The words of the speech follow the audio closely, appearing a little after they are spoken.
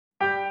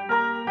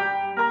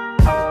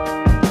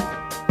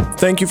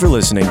Thank you for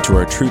listening to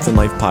our Truth and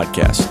Life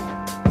podcast.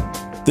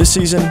 This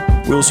season,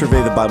 we will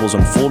survey the Bible's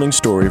unfolding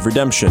story of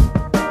redemption.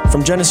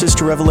 From Genesis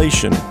to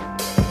Revelation,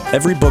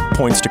 every book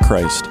points to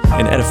Christ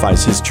and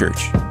edifies His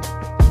church.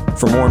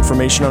 For more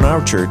information on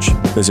our church,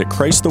 visit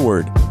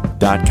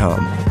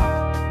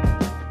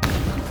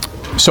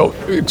ChristTheWord.com. So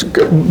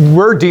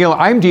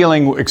I'm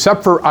dealing,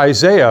 except for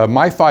Isaiah,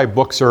 my 5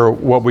 books are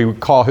what we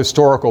would call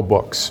historical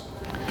books.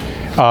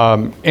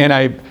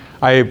 And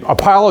I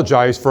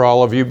apologize for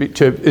all of you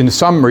in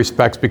some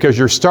respects because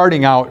you're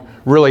starting out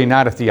really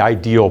not at the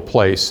ideal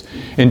place.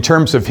 In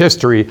terms of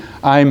history,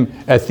 I'm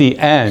at the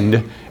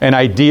end, and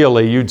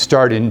ideally you'd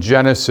start in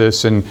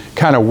Genesis and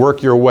kind of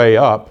work your way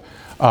up.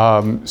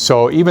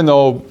 So even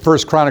though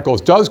First Chronicles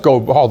does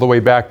go all the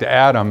way back to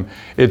Adam,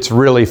 it's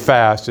really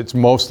fast. It's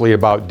mostly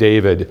about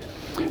David.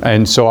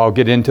 And so I'll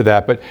get into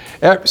that. But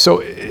so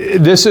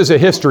this is a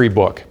history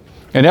book.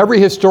 And every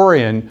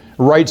historian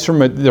writes from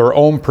their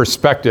own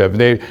perspective.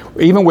 They,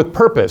 even with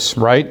purpose,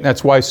 right?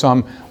 That's why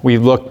we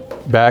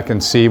look back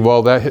and see,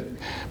 well, that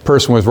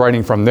person was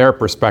writing from their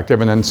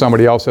perspective, and then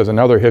somebody else has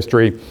another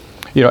history.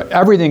 You know,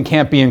 everything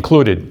can't be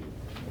included.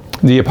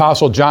 The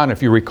Apostle John,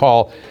 if you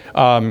recall,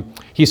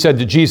 he said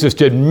that Jesus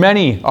did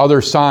many other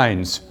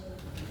signs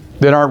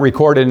that aren't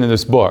recorded in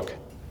this book.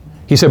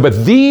 He said,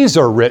 but these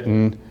are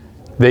written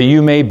that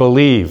you may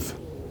believe.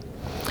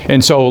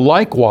 And so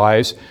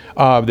likewise,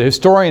 the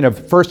historian of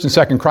 1st and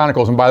 2nd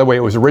Chronicles, and by the way,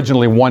 it was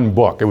originally one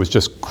book. It was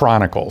just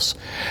Chronicles.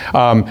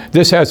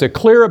 This has a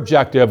clear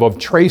objective of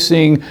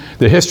tracing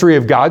the history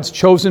of God's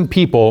chosen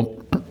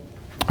people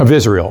of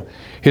Israel.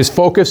 His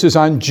focus is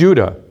on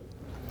Judah.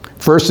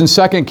 1st and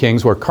 2nd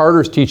Kings, where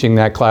Carter's teaching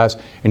that class,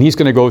 and he's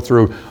going to go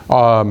through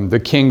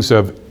the kings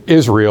of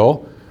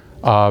Israel,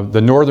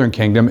 the northern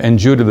kingdom, and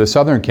Judah, the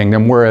southern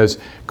kingdom, whereas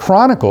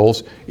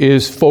Chronicles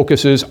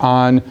focuses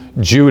on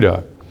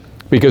Judah,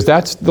 because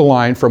that's the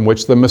line from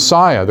which the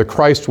Messiah, the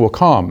Christ, will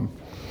come.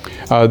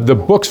 The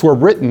books were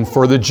written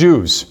for the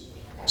Jews.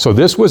 So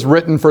this was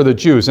written for the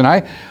Jews. And I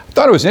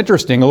thought it was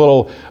interesting,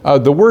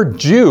 the word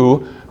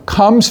Jew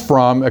comes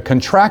from a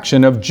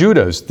contraction of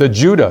Judas, the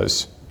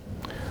Judas.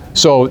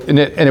 So, and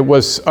it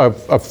was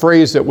a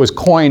phrase that was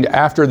coined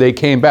after they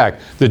came back.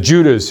 The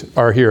Judas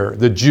are here,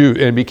 and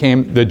it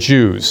became the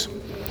Jews.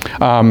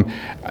 At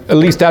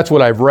least that's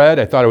what I've read.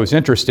 I thought it was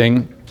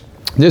interesting.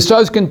 This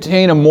does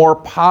contain a more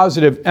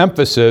positive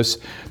emphasis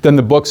than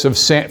the books of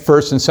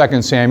 1st and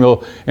 2nd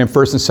Samuel and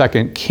 1st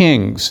and 2nd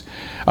Kings.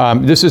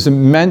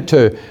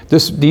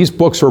 These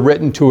books were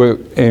written to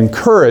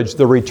encourage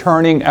the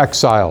returning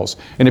exiles.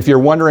 And if you're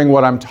wondering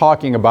what I'm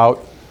talking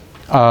about,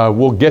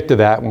 we'll get to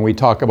that when we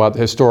talk about the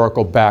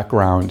historical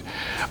background.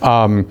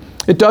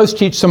 It does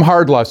teach some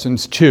hard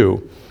lessons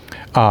too.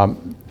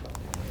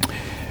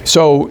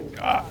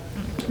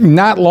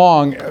 Not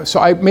long, so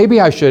I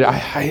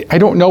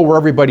don't know where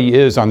everybody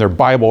is on their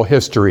Bible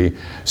history,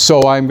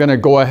 so I'm going to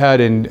go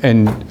ahead and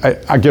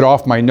I get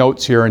off my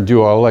notes here and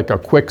do a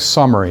quick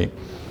summary.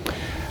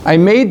 I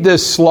made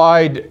this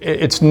slide,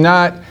 it's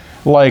not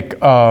like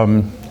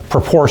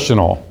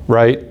proportional,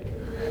 right?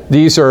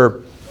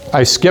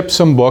 I skipped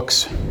some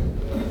books.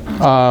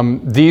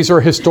 These are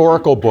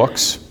historical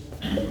books,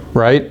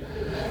 right?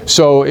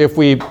 So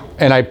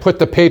I put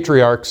the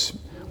patriarchs,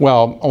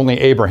 well, only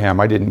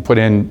Abraham, I didn't put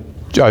in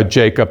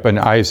Jacob and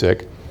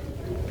Isaac,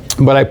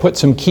 but I put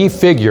some key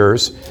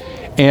figures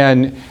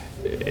and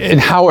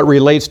how it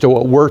relates to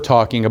what we're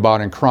talking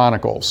about in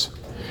Chronicles.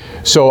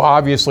 So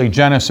obviously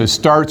Genesis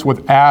starts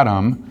with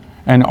Adam,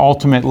 and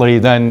ultimately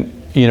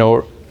then,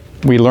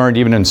 we learned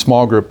even in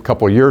small group a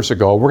couple years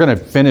ago, we're going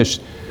to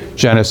finish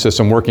Genesis.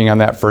 I'm working on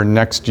that for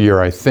next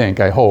year, I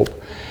hope.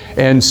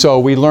 And so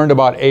we learned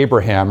about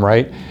Abraham,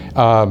 right?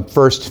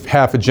 First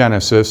half of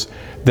Genesis,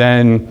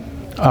 then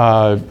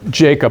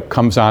Jacob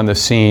comes on the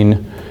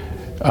scene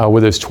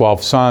with his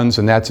 12 sons,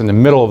 and that's in the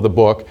middle of the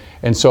book.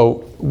 And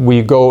so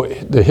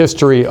the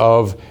history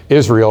of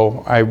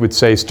Israel, I would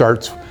say,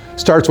 starts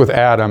with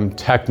Adam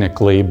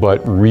technically,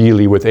 but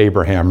really with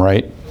Abraham,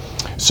 right?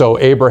 So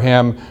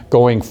Abraham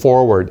going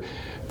forward.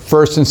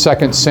 1st and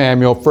 2nd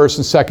Samuel, 1st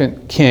and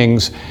 2nd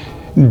Kings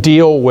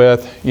deal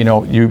with,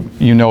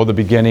 the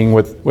beginning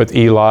with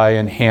Eli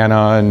and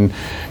Hannah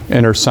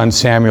and her son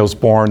Samuel's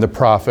born, the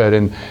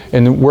prophet,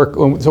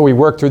 so we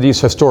work through these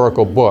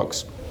historical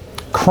books.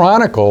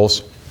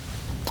 Chronicles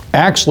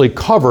actually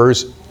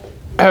covers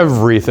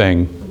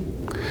everything,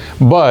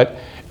 but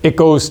it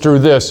goes through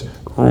this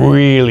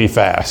really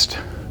fast,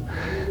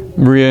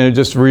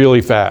 just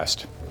really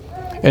fast.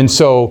 And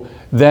so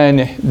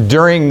then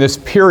during this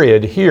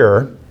period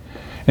here,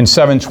 in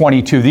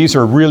 722, these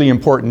are really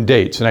important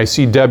dates. And I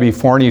see Debbie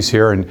Forney's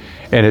here, and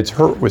it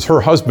was her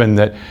husband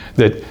that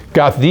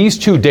got these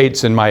 2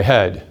 dates in my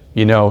head.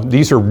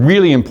 These are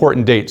really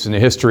important dates in the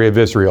history of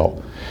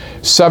Israel.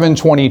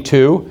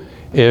 722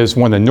 is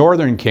when the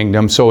northern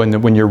kingdom, so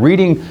when you're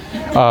reading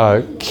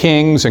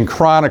Kings and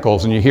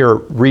Chronicles and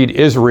you read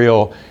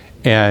Israel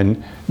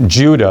and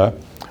Judah,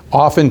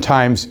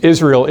 oftentimes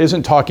Israel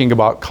isn't talking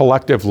about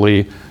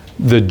collectively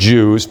the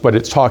Jews, but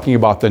it's talking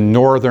about the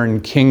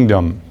northern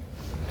kingdom.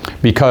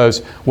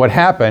 Because what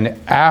happened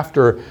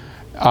after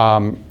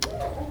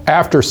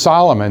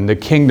Solomon, the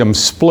kingdom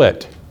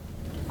split.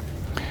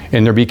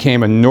 And there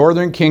became a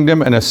northern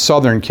kingdom and a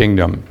southern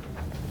kingdom.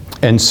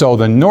 And so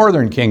the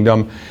northern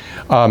kingdom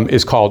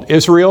is called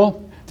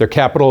Israel. Their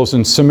capital is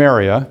in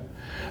Samaria.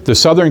 The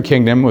southern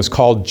kingdom was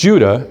called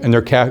Judah, and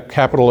their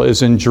capital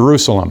is in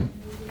Jerusalem.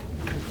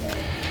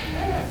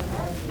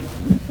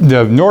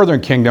 The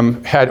northern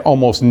kingdom had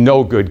almost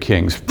no good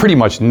kings. Pretty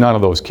much none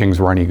of those kings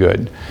were any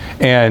good.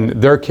 And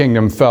their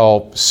kingdom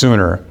fell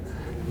sooner.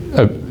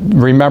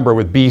 Remember,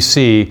 with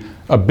BC,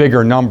 a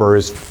bigger number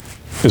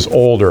is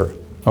older,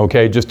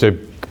 okay, just to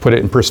put it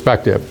in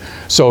perspective.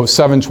 So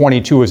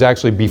 722 is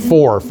actually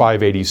before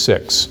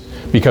 586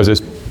 because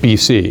it's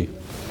BC.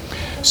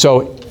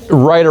 So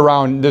right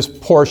around this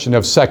portion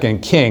of 2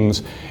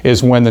 Kings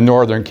is when the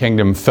northern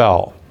kingdom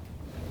fell.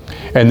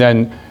 And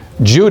then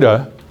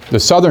Judah, the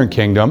southern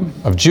kingdom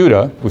of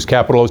Judah, whose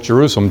capital is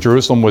Jerusalem,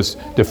 Jerusalem was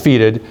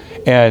defeated,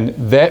 and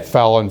that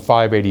fell in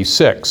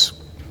 586.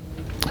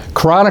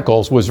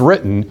 Chronicles was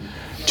written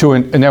to,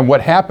 and then what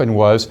happened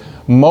was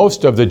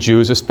most of the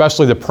Jews,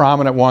 especially the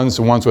prominent ones,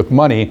 the ones with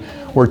money,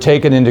 were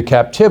taken into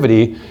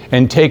captivity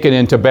and taken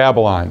into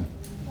Babylon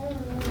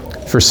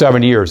for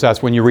 70 years.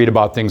 That's when you read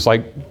about things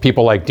like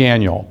people like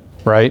Daniel,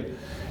 right?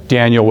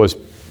 Daniel was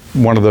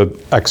one of the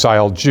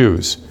exiled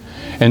Jews.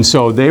 And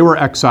so they were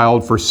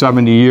exiled for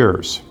 70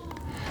 years.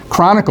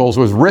 Chronicles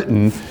was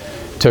written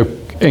to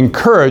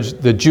encourage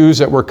the Jews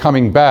that were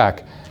coming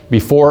back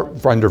before,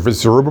 under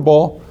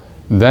Zerubbabel,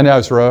 then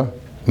Ezra,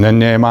 and then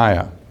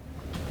Nehemiah.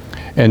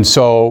 And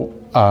so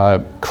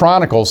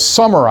Chronicles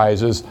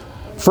summarizes.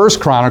 First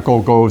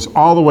Chronicle goes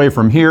all the way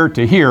from here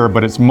to here,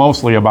 but it's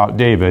mostly about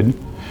David.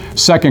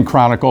 Second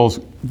Chronicles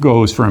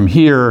goes from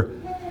here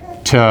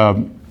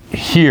to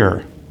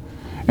here,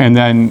 and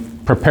then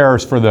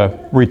prepares for the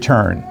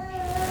return.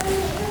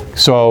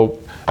 So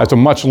that's a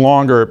much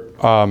longer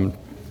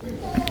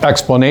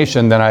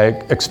explanation than I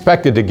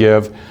expected to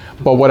give.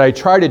 But what I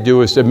try to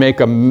do is to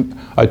make a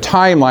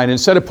timeline.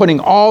 Instead of putting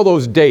all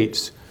those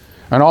dates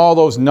and all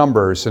those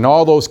numbers and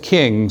all those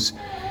kings,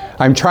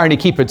 I'm trying to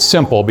keep it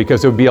simple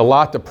because it would be a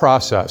lot to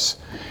process.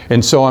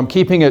 And so I'm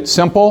keeping it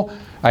simple.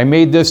 I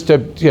made this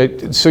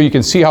so you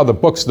can see how the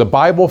books of the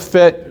Bible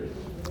fit.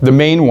 The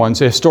main ones,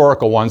 the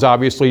historical ones.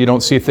 Obviously, you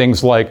don't see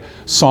things like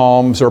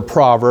Psalms or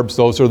Proverbs.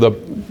 Those are the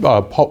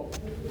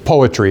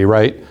poetry,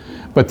 right?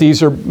 But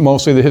these are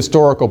mostly the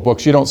historical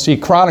books. You don't see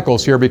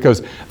Chronicles here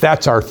because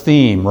that's our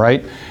theme,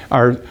 right?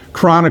 Our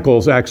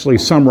Chronicles actually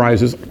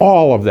summarizes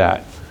all of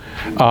that.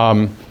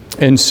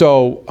 And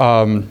so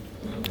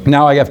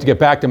now I have to get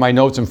back to my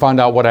notes and find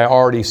out what I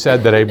already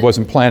said that I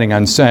wasn't planning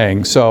on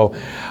saying. So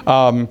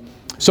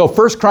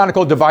First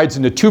Chronicle divides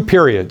into two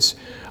periods,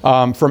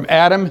 from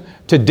Adam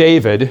to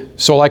David.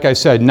 So like I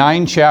said,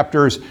 9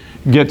 chapters,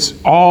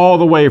 gets all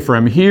the way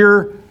from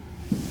here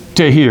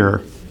to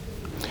here.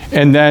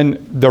 And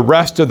then the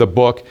rest of the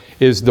book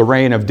is the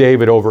reign of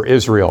David over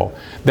Israel.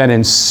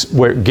 Then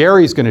what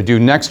Gary's going to do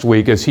next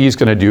week is he's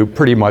going to do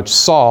pretty much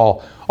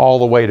Saul all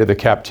the way to the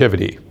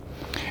captivity.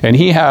 And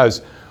he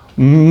has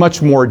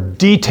much more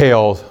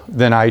detail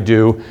than I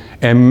do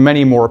and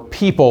many more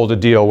people to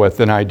deal with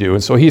than I do.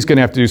 And so he's going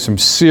to have to do some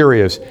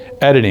serious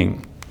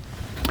editing.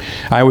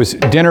 I was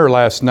at dinner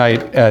last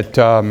night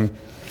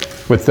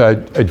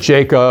with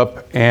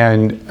Jacob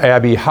and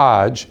Abby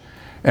Hodge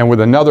and with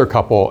another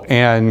couple,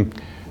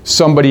 and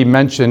somebody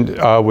mentioned,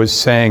 was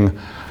saying,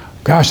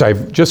 gosh,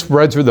 I've just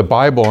read through the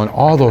Bible and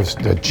all those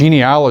the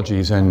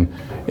genealogies and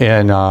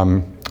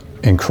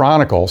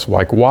Chronicles,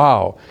 like,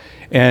 wow.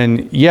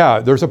 And yeah,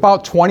 there's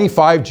about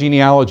 25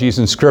 genealogies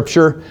in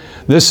Scripture.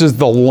 This is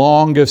the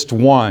longest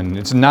one.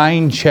 It's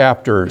 9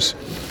 chapters.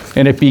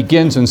 And it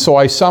begins, and so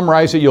I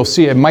summarize it. You'll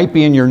see it might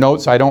be in your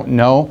notes. I don't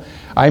know.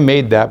 I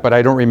made that, but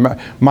I don't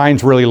remember.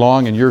 Mine's really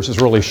long and yours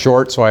is really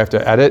short, so I have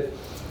to edit.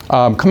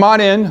 Come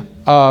on in,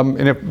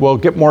 and we'll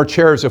get more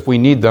chairs if we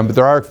need them, but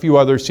there are a few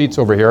other seats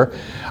over here.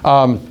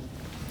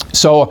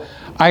 So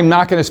I'm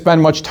not going to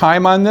spend much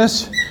time on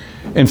this.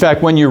 In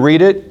fact, when you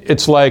read it,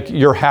 it's like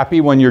you're happy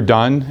when you're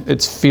done.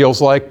 It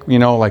feels like,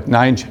 like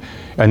 9,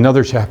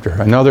 another chapter,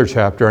 another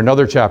chapter,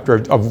 another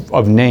chapter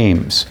of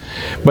names.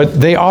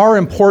 But they are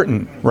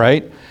important,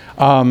 right?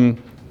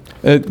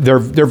 They're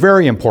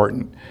very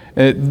important.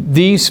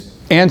 These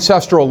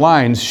ancestral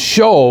lines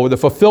show the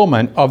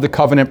fulfillment of the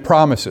covenant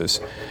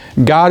promises.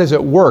 God is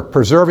at work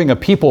preserving a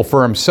people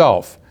for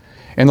himself.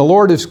 And the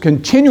Lord is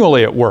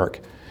continually at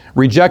work,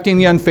 rejecting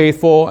the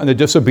unfaithful and the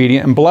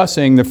disobedient and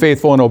blessing the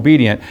faithful and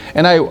obedient.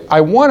 And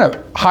I want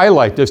to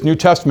highlight this New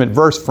Testament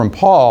verse from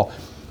Paul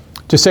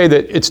to say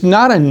that it's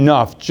not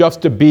enough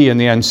just to be in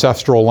the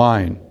ancestral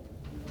line.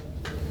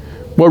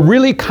 What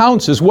really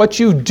counts is what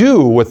you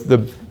do with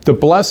the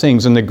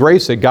blessings and the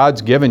grace that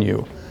God's given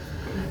you.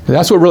 And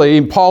that's what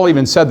really, Paul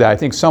even said that. I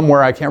think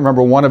somewhere, I can't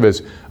remember one of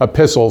his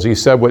epistles, he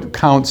said what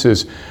counts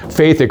is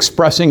faith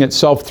expressing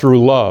itself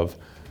through love.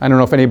 I don't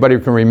know if anybody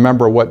can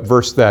remember what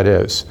verse that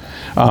is,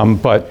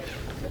 but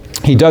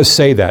he does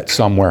say that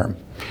somewhere.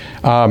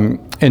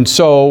 And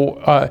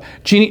so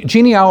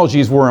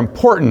genealogies were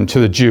important to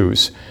the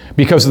Jews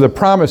because of the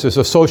promises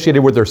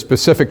associated with their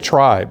specific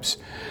tribes.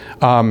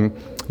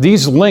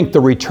 These link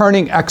the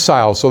returning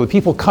exiles, so the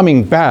people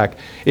coming back,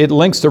 it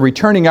links the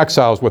returning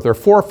exiles with their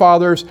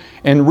forefathers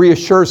and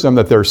reassures them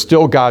that they're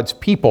still God's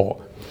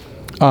people.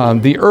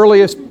 The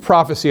earliest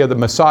prophecy of the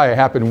Messiah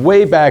happened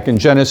way back in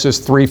Genesis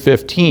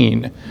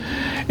 3:15,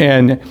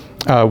 and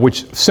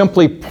which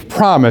simply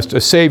promised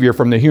a Savior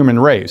from the human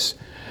race.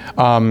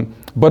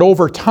 But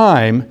over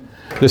time,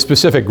 the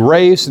specific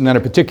race and then a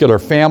particular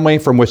family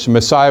from which the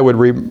Messiah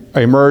would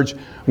emerge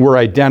were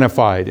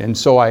identified. And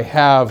so I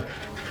have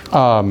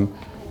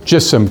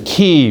just some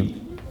key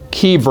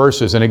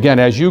verses. And again,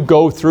 as you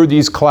go through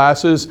these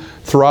classes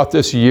throughout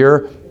this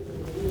year,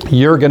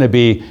 you're going to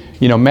be,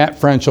 Matt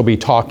French will be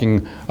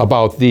talking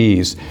about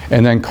these,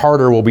 and then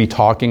Carter will be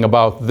talking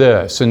about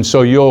this. And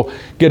so you'll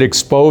get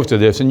exposed to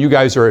this, and you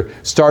guys are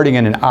starting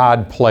in an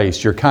odd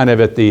place. You're kind of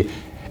at the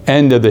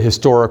end of the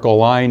historical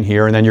line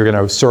here, and then you're going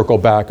to circle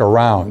back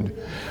around.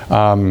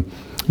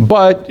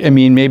 But,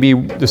 maybe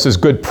this is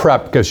good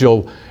prep because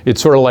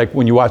it's sort of like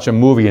when you watch a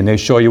movie and they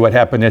show you what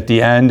happened at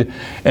the end,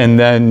 and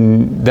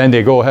then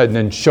they go ahead and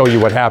then show you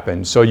what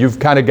happened. So you've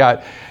kind of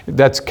got,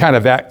 that's kind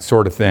of that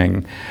sort of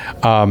thing.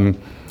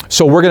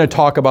 So we're going to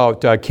talk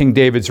about King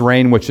David's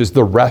reign, which is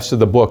the rest of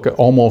the book,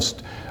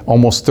 almost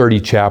 30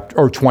 chapters,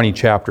 or 20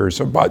 chapters,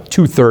 about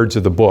 2/3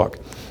 of the book.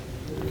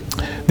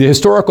 The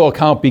historical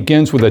account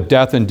begins with the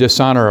death and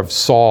dishonor of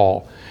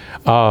Saul.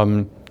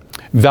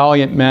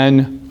 Valiant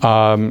men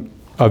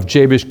of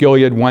Jabesh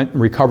Gilead went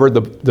and recovered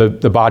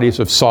the bodies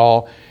of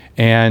Saul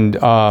and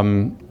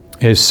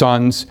his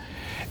sons.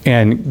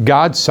 And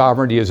God's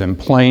sovereignty is in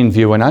plain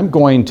view. And I'm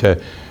going to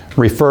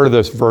refer to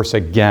this verse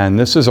again.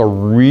 This is a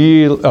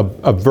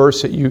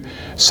verse that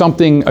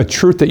a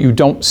truth that you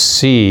don't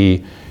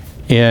see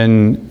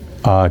in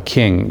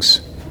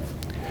Kings.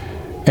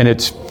 And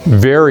it's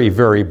very,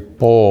 very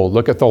bold.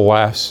 Look at the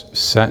last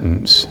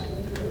sentence.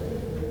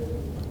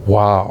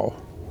 Wow.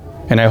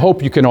 And I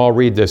hope you can all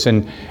read this.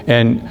 And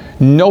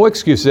no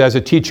excuses. As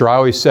a teacher, I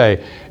always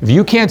say, if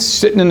you can't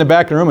sit in the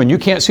back of the room and you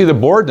can't see the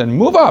board, then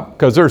move up,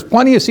 because there's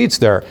plenty of seats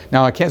there.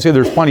 Now, I can't say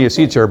there's plenty of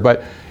seats here,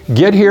 but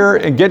get here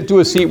and get to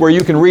a seat where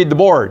you can read the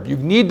board. You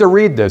need to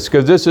read this,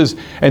 because this is,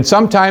 and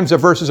sometimes the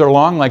verses are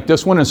long like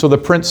this one, and so the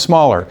print's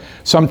smaller.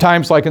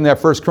 Sometimes, like in that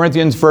 1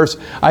 Corinthians verse,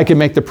 I can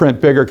make the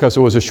print bigger because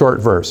it was a short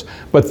verse.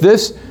 But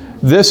this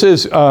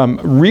is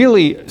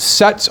really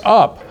sets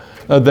up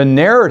the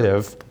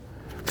narrative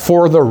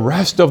for the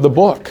rest of the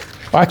book.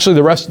 Actually,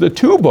 the rest of the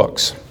 2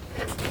 books.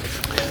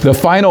 The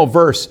final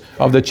verse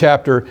of the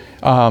chapter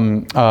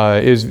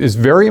is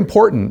very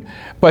important.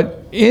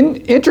 But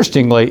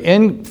interestingly,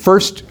 in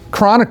 1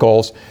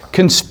 Chronicles,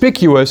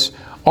 conspicuous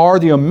are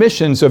the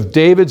omissions of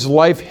David's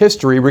life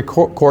history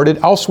recorded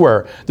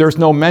elsewhere. There's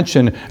no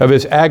mention of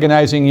his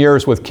agonizing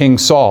years with King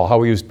Saul,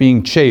 how he was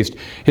being chased,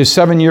 his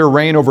 7-year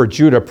reign over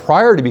Judah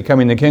prior to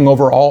becoming the king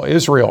over all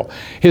Israel,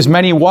 his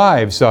many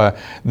wives,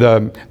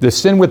 the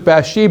sin with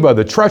Bathsheba,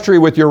 the treachery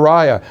with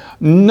Uriah.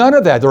 None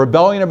of that, the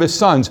rebellion of his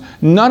sons,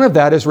 none of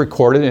that is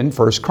recorded in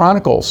 1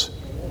 Chronicles.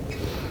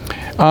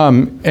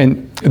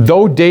 And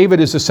though David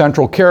is the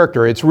central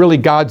character, it's really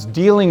God's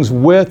dealings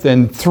with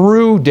and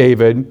through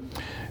David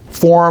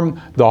form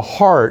the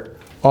heart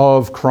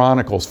of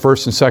Chronicles,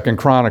 1st and 2nd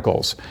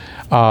Chronicles.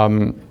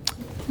 The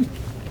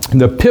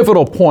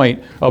pivotal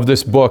point of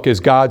this book is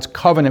God's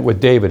covenant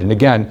with David. And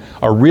again,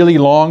 a really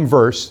long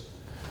verse.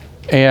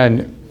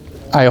 And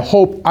I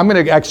hope, I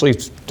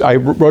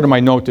wrote in my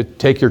note to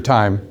take your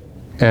time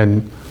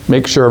and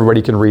make sure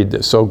everybody can read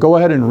this. So go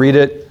ahead and read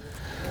it.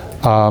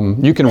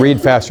 You can read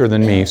faster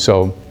than me,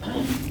 so.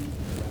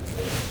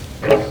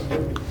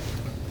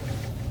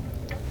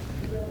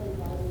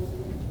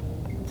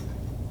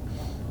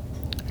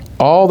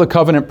 All the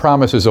covenant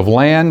promises of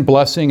land,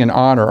 blessing, and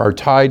honor are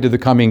tied to the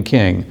coming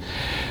king.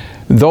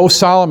 Though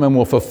Solomon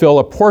will fulfill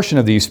a portion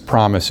of these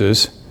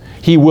promises,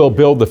 he will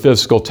build the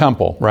physical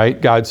temple, right?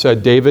 God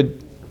said,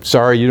 David,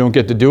 sorry, you don't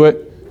get to do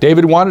it.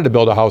 David wanted to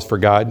build a house for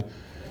God,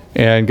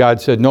 and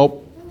God said,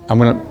 nope, I'm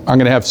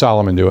gonna have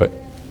Solomon do it.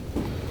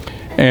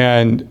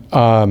 And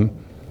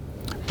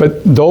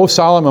but though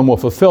Solomon will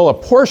fulfill a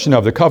portion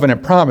of the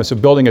covenant promise of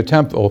building a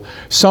temple,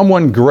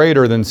 someone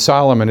greater than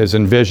Solomon is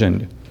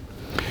envisioned.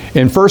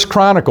 In 1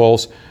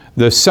 Chronicles,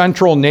 the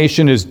central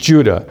nation is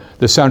Judah.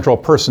 The central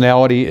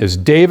personality is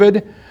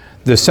David.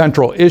 The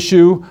central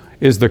issue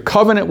is the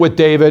covenant with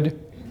David.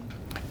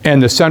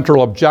 And the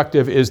central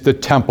objective is the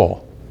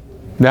temple.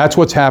 That's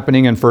what's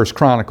happening in 1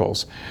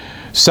 Chronicles.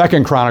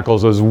 2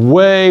 Chronicles is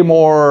way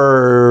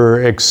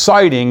more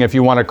exciting, if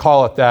you want to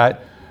call it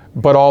that,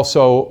 but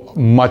also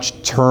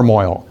much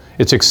turmoil.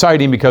 It's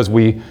exciting because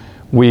we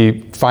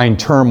find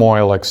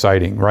turmoil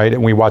exciting, right?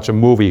 And we watch a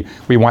movie,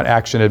 we want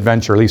action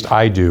adventure, at least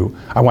I do.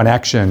 I want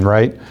action,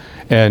 right?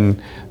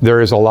 And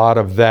there is a lot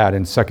of that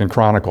in 2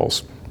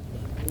 Chronicles.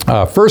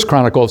 1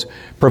 Chronicles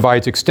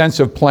provides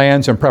extensive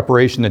plans and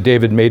preparation that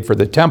David made for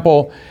the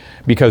temple.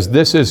 because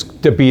this is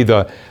to be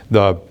the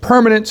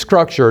permanent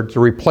structure to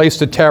replace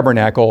the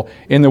tabernacle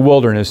in the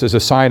wilderness as a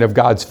sign of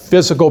God's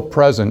physical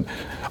presence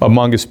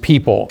among his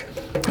people.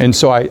 And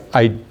so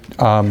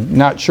I'm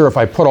not sure if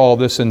I put all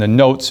this in the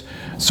notes,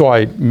 so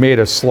I made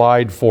a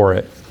slide for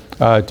it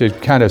to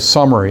kind of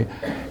summary.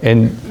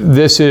 And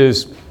this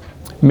is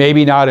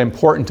maybe not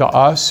important to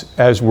us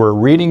as we're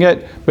reading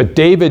it, but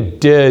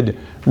David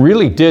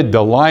really did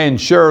the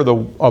lion's share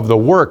of the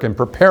work in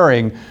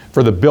preparing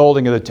for the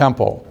building of the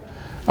temple.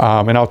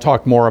 And I'll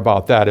talk more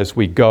about that as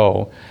we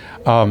go.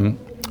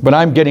 But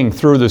I'm getting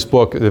through this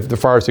book, as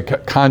far as the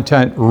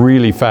content,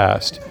 really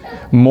fast.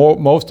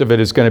 Most of it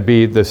is going to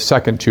be the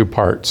second two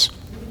parts.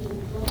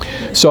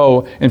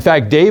 So, in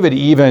fact, David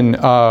even,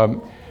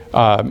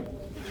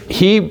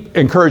 he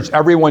encouraged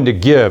everyone to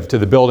give to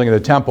the building of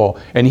the temple,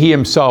 and he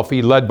himself,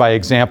 he led by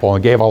example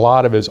and gave a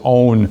lot of his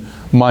own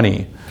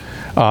money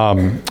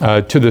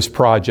to this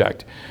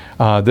project.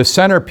 The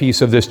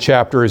centerpiece of this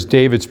chapter is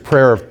David's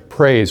prayer of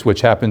praise,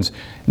 which happens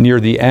near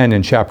the end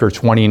in chapter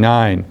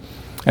 29.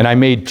 And I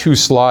made 2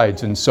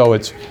 slides, and so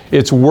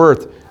it's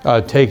worth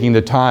taking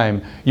the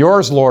time.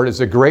 Yours, Lord, is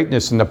the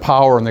greatness and the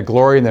power and the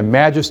glory and the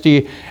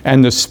majesty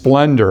and the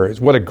splendor.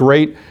 What a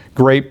great,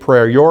 great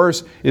prayer.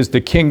 Yours is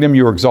the kingdom,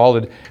 you are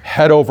exalted,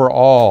 head over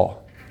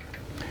all.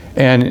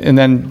 And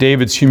then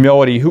David's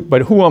humility,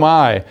 but who am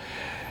I?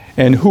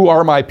 And who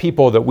are my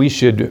people that we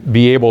should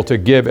be able to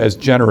give as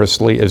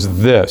generously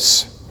as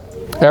this?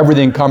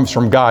 Everything comes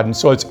from God. And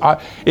so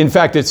in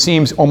fact, it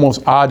seems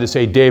almost odd to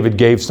say David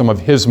gave some of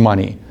his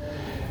money.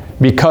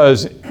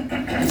 Because,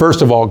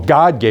 first of all,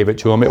 God gave it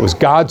to him. It was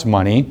God's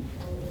money.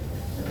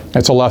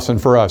 That's a lesson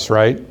for us,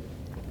 right?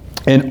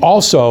 And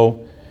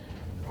also,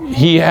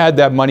 he had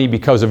that money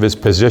because of his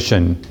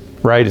position,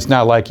 right? It's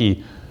not like he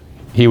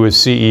was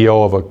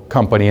CEO of a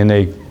company and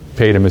they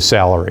paid him his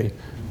salary,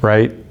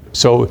 right?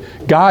 So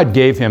God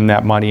gave him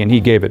that money and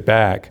he gave it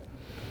back.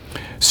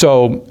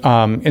 So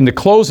in the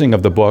closing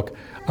of the book,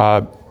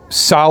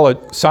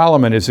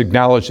 Solomon is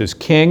acknowledged as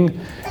king,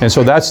 and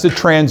so that's the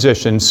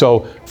transition.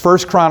 So 1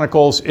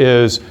 Chronicles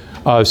is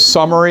a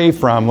summary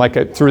from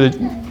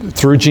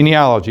through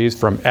genealogies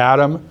from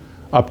Adam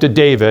up to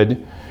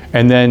David,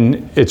 and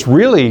then it's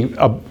really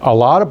a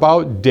lot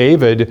about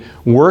David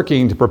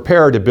working to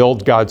prepare to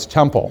build God's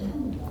temple.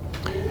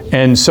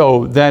 And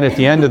so then at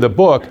the end of the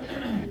book,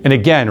 and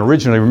again,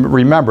 originally,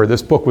 remember,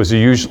 this book was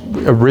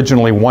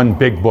originally one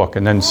big book,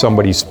 and then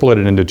somebody split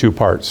it into 2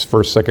 parts,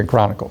 1st, 2nd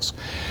Chronicles.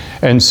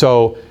 And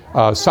so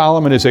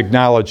Solomon is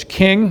acknowledged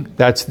king.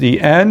 That's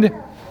the end.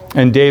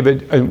 And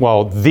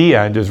the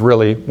end is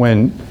really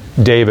when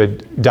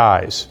David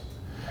dies.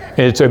 And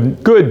it's a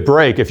good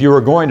break. If you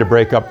were going to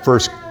break up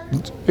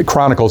 1st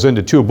Chronicles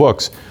into 2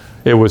 books,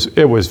 it was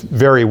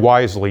very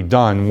wisely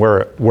done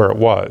where it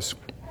was.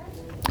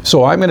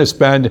 So I'm going to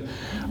spend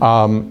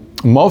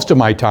most of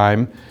my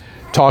time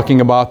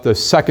talking about the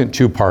second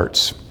 2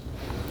 parts.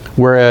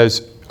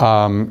 Whereas,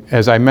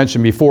 as I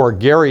mentioned before,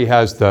 Gary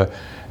has the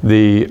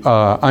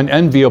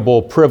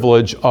unenviable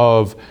privilege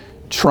of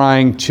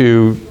trying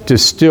to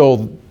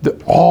distill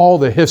all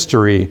the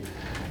history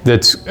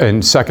that's in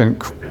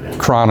 2nd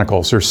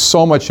Chronicles. There's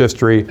so much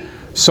history,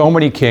 so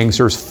many kings.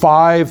 There's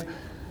 5,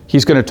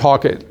 he's going to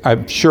talk,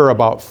 I'm sure,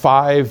 about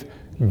 5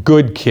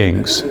 good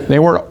kings.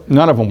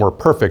 None of them were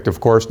perfect, of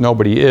course,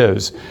 nobody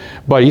is.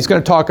 But he's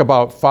going to talk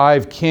about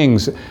 5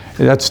 kings.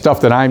 That's stuff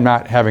that I'm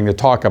not having to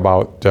talk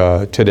about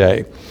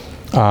today.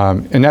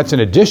 And that's in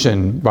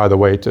addition, by the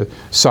way, to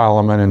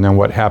Solomon and then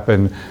what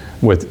happened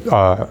with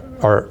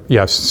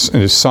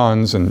his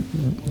sons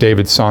and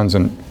David's sons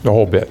and the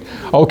whole bit.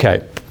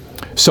 Okay,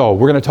 so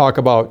we're going to talk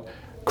about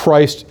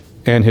Christ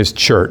and his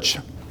church.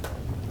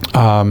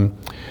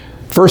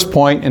 First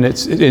point, and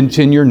it's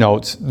in your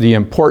notes, the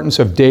importance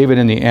of David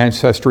and the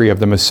ancestry of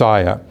the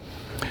Messiah.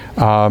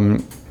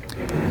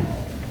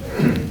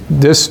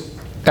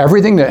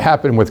 Everything that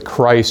happened with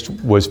Christ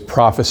was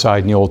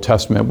prophesied in the Old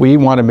Testament. I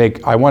want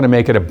to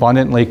make it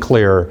abundantly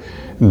clear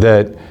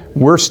that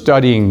we're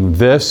studying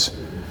this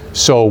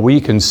so we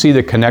can see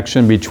the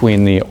connection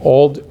between the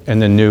Old and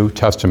the New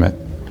Testament.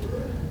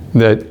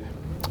 That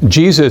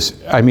Jesus,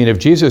 if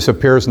Jesus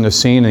appears in the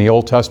scene in the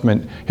Old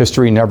Testament,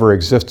 history never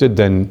existed,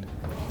 then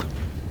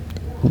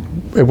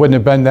it wouldn't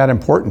have been that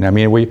important.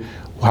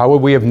 How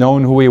would we have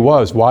known who he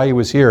was, why he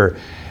was here?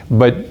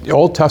 But the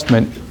Old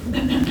Testament,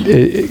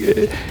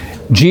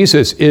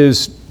 Jesus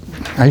is,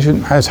 how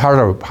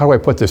do I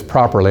put this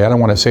properly? I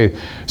don't want to say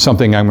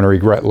something I'm going to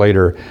regret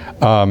later,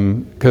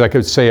 because I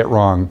could say it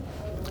wrong.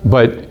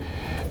 But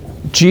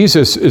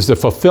Jesus is the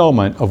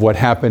fulfillment of what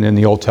happened in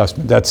the Old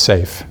Testament. That's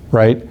safe,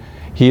 right?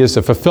 He is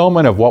the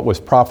fulfillment of what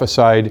was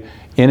prophesied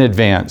in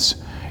advance.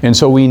 And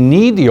so we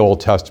need the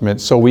Old Testament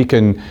so we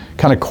can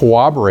kind of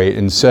corroborate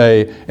and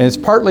say, and it's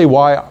partly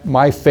why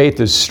my faith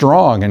is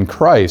strong in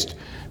Christ,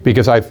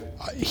 because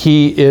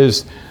he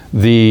is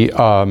the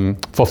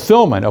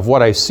fulfillment of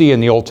what I see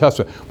in the Old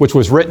Testament, which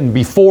was written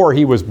before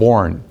he was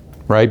born,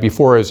 right?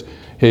 Before as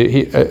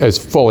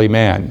fully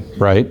man,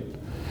 right?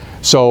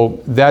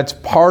 So that's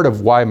part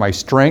of why my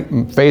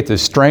faith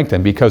is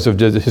strengthened, because of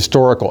the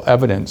historical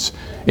evidence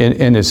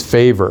in his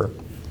favor.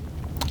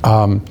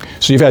 So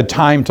you've had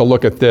time to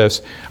look at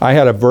this. I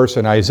had a verse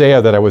in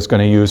Isaiah that I was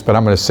going to use, but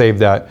I'm going to save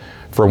that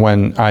for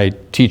when I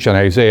teach on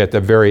Isaiah at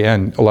the very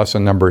end,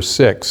 lesson number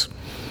 6.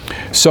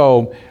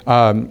 So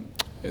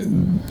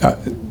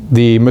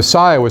the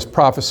Messiah was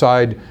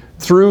prophesied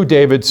through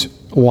David's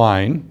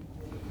line.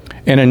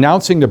 In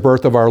announcing the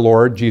birth of our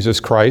Lord Jesus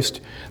Christ,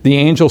 the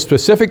angel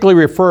specifically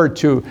referred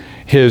to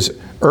his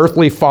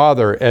earthly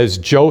father as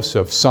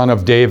Joseph, son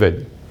of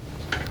David.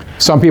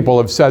 Some people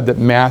have said that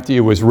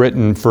Matthew was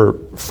written for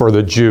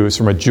the Jews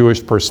from a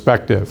Jewish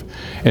perspective.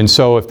 And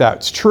so if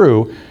that's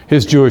true,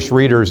 his Jewish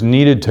readers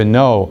needed to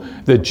know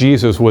that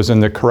Jesus was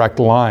in the correct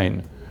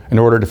line in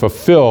order to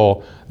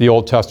fulfill the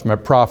Old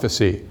Testament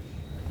prophecy.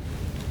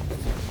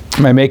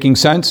 Am I making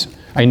sense?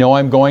 I know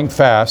I'm going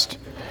fast.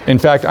 In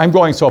fact, I'm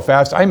going so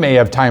fast, I may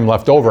have time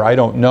left over. I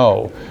don't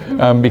know,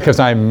 because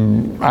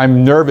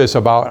I'm nervous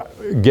about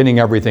getting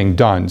everything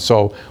done.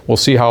 So we'll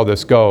see how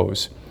this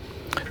goes.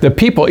 The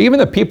people, even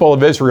the people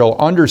of Israel,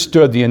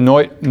 understood the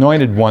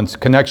anointed one's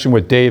connection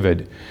with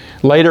David.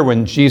 Later,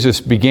 when Jesus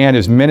began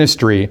his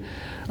ministry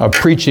of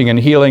preaching and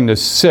healing the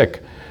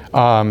sick,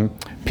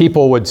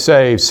 people would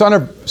say, Son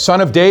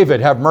of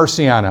David, have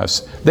mercy on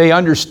us. They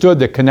understood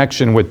the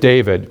connection with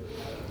David.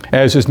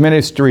 As his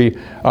ministry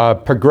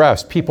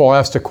progressed, people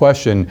asked a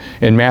question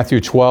in Matthew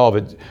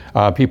 12.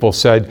 People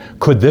said,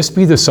 could this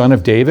be the son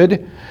of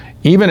David?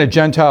 Even a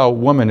Gentile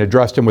woman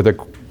addressed him with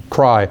a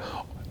cry.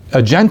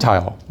 A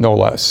Gentile, no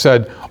less,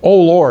 said, O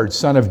Lord,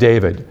 son of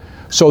David.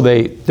 So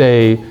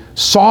they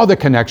saw the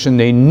connection.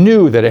 They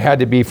knew that it had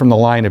to be from the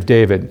line of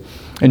David.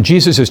 And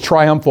Jesus'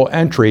 triumphal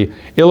entry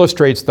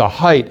illustrates the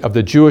height of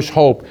the Jewish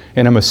hope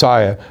in a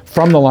Messiah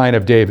from the line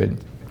of David.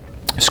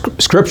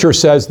 Scripture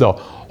says the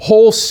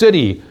whole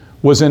city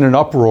was in an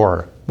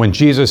uproar when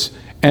Jesus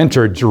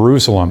entered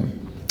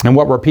Jerusalem. And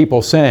what were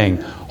people saying?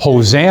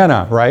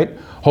 Hosanna, right?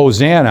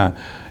 Hosanna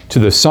to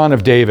the Son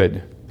of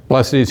David.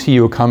 Blessed is he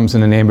who comes in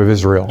the name of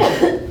Israel.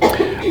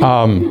 In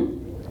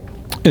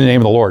the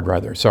name of the Lord,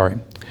 rather, sorry.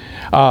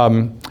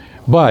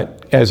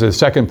 But as a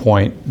second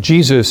point,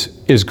 Jesus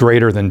is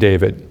greater than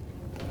David.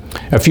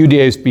 A few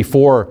days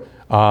before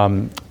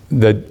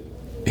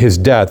his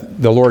death,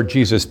 the Lord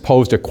Jesus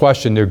posed a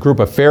question to a group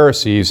of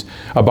Pharisees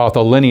about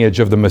the lineage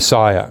of the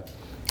Messiah.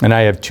 And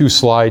I have 2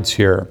 slides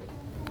here.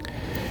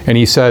 And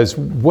he says,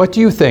 what do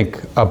you think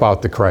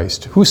about the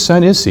Christ? Whose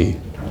son is he?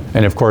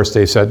 And of course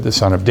they said, the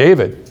son of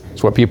David.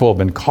 It's what people have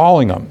been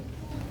calling him.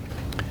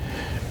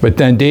 But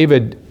then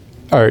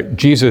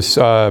Jesus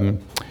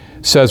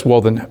says,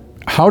 well then,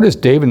 how does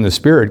David in the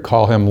Spirit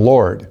call him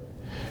Lord?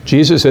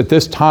 Jesus at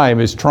this time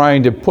is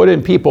trying to put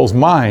in people's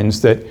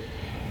minds that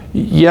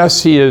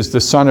yes, he is the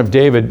son of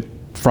David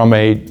from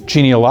a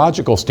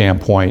genealogical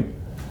standpoint,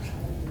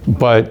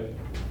 but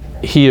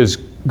he is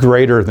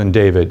greater than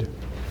David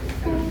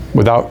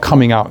without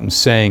coming out and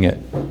saying it.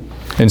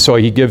 And so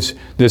he gives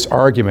this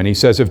argument. He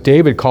says, if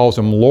David calls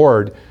him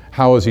Lord,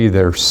 how is he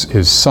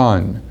his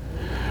son?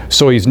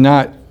 So he's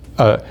not,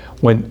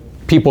 when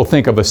people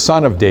think of a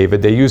son of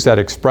David, they use that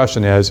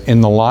expression as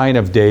in the line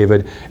of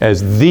David,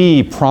 as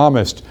the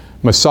promised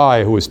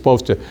Messiah who was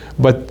supposed to,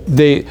 but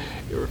they,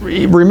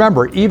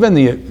 remember, even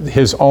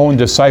his own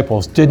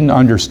disciples didn't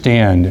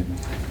understand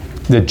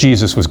that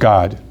Jesus was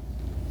God.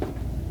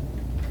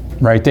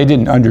 Right? They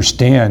didn't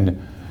understand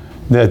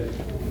that.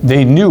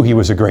 They knew he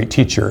was a great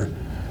teacher.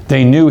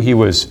 They knew he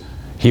was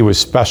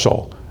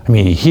special. I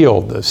mean, he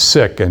healed the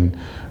sick and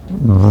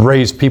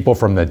raised people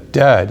from the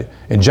dead.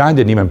 And John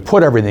didn't even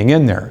put everything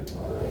in there.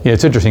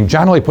 It's interesting.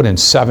 John only put in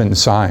 7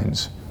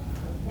 signs.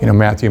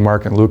 Matthew,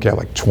 Mark, and Luke had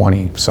like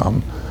 20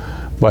 some.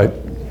 But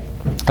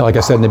like I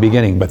said in the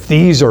beginning, but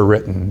these are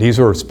written. These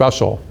are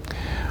special.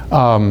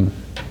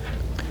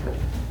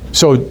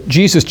 So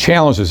Jesus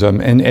challenges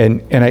them, and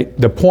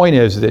the point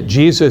is that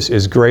Jesus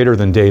is greater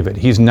than David.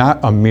 He's not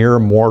a mere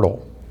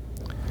mortal.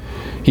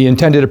 He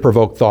intended to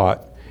provoke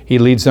thought. He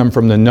leads them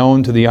from the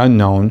known to the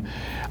unknown.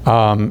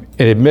 And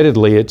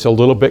admittedly, it's a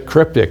little bit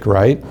cryptic,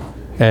 right?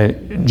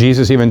 And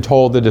Jesus even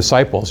told the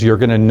disciples, you're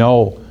going to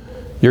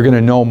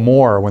know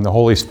more when the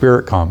Holy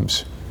Spirit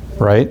comes,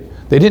 right?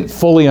 They didn't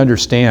fully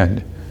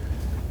understand.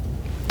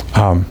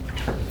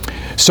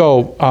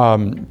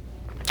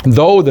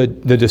 Though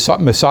the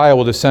Messiah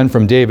will descend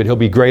from David, he'll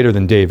be greater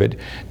than David.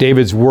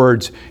 David's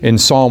words in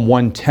Psalm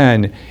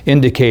 110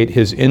 indicate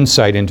his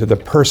insight into the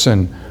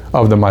person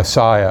of the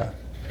Messiah.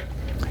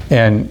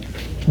 And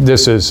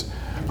this is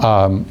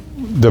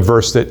the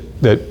verse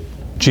that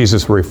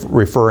Jesus was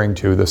referring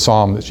to, the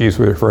psalm that Jesus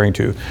was referring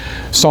to.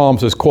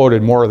 Psalms is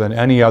quoted more than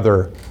any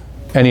other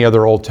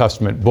Old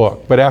Testament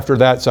book. But after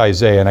that's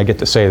Isaiah, and I get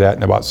to say that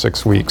in about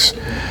 6 weeks.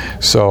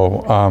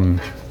 So,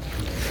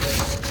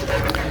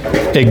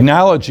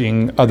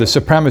 acknowledging the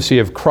supremacy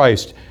of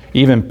Christ,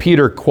 even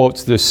Peter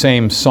quotes this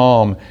same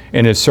psalm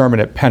in his sermon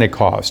at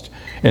Pentecost.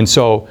 And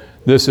so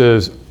this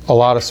is a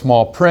lot of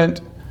small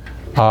print.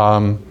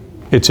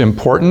 It's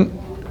important.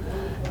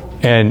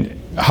 And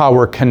how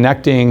we're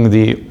connecting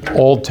the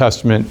Old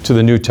Testament to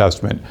the New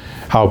Testament.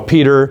 How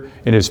Peter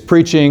in his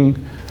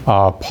preaching,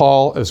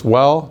 Paul as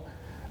well.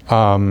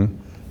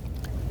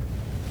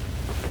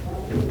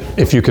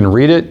 If you can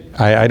read it,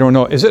 I don't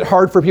know. Is it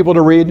hard for people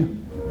to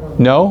read?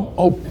 No?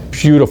 Oh,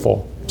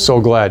 beautiful. So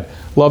glad.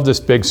 Love this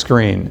big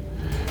screen.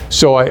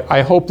 So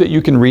I hope that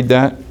you can read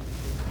that.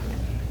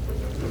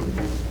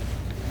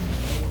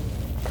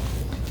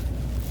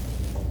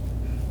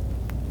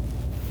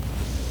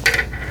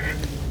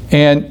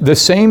 And the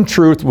same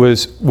truth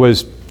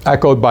was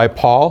echoed by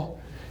Paul.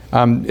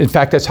 In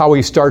fact, that's how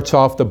he starts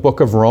off the book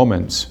of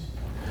Romans.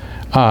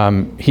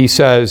 He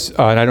says,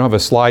 and I don't have a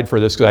slide for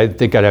this because I didn't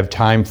think I'd have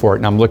time for it,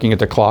 and I'm looking at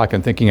the clock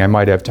and thinking I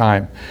might have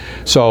time.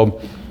 So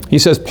he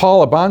says,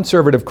 Paul, a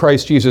bondservant of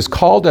Christ Jesus,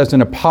 called as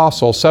an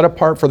apostle, set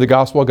apart for the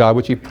gospel of God,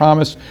 which he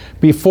promised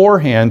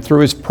beforehand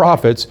through his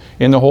prophets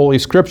in the Holy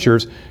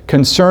Scriptures,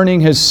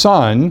 concerning his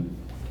Son,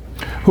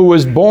 who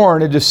was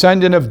born a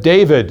descendant of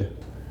David,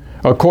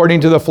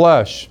 according to the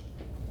flesh.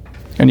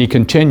 And he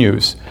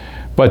continues.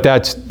 But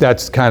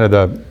that's kind of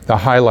the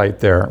highlight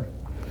there.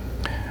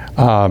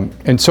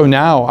 And so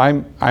now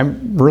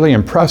I'm really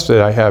impressed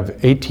that I have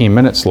 18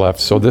 minutes left,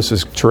 so this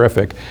is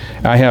terrific.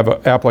 I have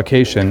an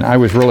application. I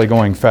was really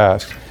going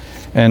fast.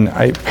 And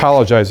I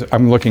apologize.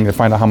 I'm looking to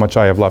find out how much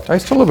I have left. I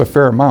still have a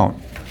fair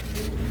amount.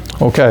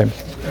 Okay.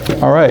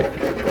 All right.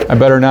 I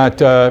better not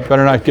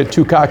get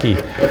too cocky.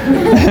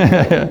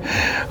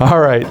 All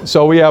right.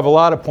 So we have a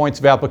lot of points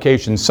of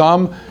application.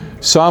 Some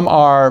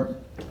are,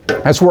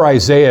 that's where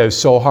Isaiah is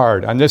so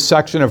hard. On this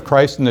section of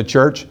Christ in the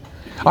church,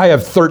 I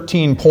have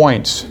 13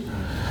 points.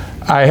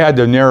 I had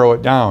to narrow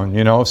it down,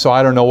 so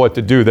I don't know what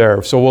to do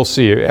there. So we'll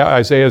see.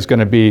 Isaiah's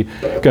I'm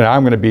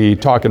going to be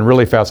talking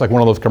really fast, like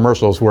one of those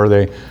commercials where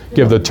they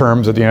give the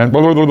terms at the end.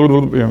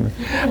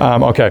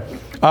 Okay.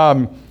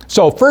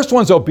 So first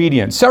one's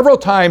obedience. Several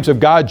times of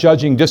God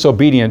judging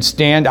disobedience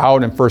stand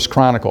out in 1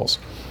 Chronicles.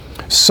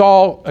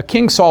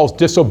 King Saul's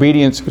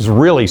disobedience is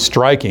really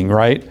striking,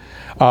 right?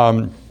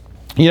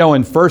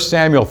 In 1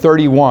 Samuel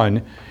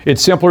 31,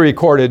 it's simply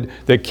recorded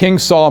that King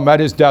Saul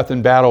met his death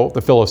in battle with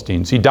the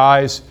Philistines. He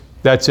dies,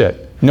 that's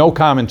it. No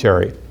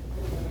commentary.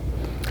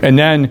 And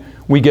then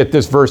we get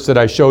this verse that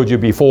I showed you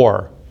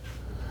before.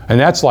 And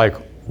that's like,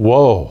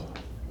 whoa.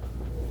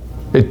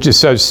 It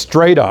just says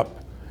straight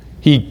up,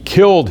 he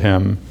killed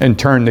him and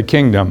turned the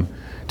kingdom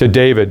to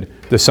David,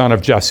 the son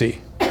of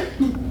Jesse.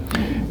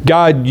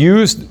 God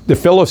used the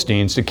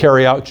Philistines to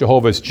carry out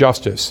Jehovah's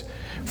justice.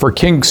 For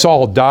King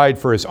Saul died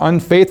for his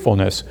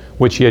unfaithfulness,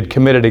 which he had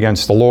committed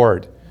against the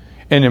Lord.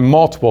 And in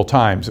multiple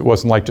times, it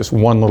wasn't like just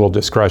one little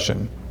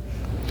discretion.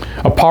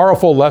 A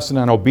powerful lesson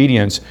on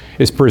obedience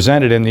is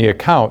presented in the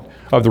account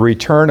of the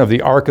return of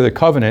the Ark of the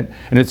Covenant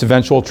and its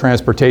eventual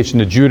transportation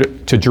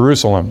to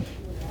Jerusalem.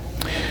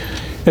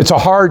 It's a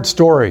hard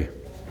story.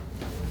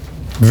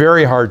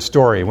 Very hard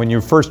story when you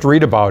first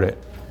read about it.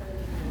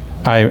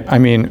 I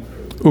mean,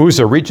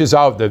 Uzzah reaches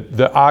out,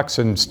 the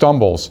oxen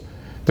stumbles,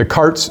 the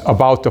cart's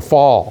about to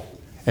fall,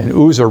 and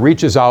Uzzah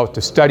reaches out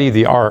to steady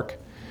the ark,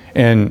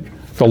 and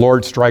the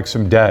Lord strikes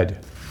him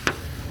dead.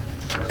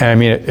 And I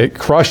mean, it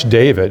crushed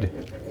David,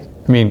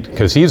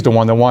 because he's the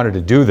one that wanted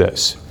to do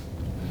this.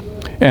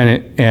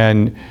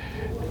 And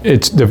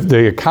it's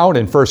the account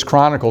in 1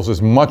 Chronicles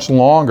is much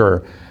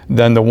longer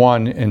than the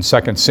one in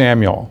 2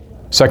 Samuel.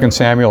 2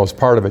 Samuel is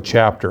part of a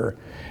chapter.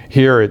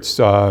 Here it's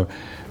part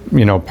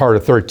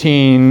of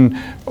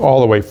 13, all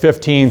the way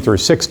 15 through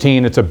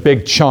 16. It's a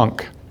big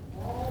chunk.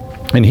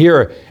 And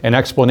here an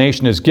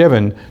explanation is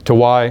given to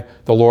why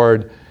the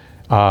Lord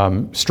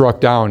struck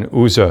down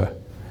Uzzah,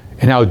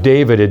 and how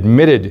David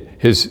admitted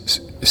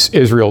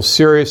Israel's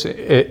serious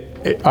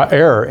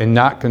error in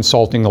not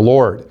consulting the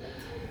Lord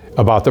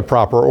about the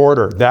proper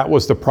order. That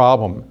was the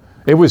problem.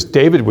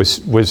 David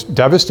was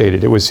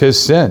devastated. It was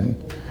his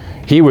sin.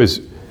 He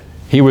was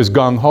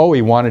gung-ho.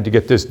 He wanted to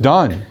get this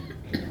done.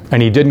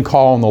 And he didn't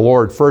call on the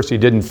Lord first. He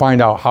didn't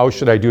find out, how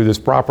should I do this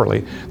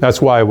properly? That's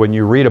why when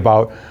you read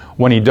about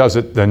when he does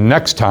it the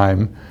next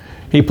time,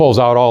 he pulls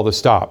out all the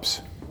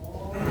stops.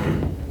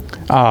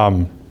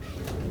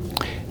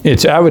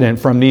 It's evident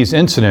from these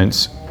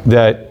incidents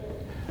that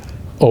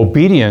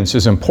obedience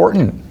is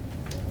important.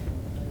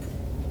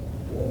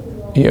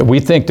 We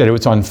think that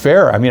it's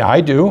unfair.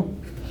 I do.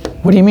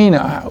 What do you mean?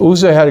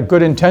 Uzzah had a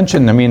good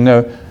intention.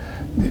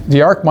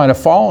 The ark might have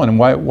fallen.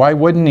 Why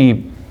wouldn't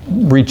he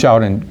reach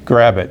out and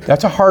grab it?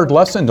 That's a hard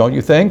lesson, don't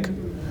you think?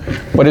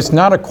 But it's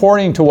not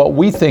according to what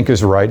we think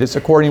is right. It's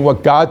according to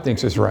what God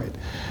thinks is right.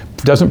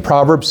 Doesn't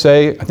Proverbs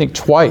say, I think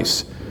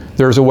twice,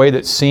 there's a way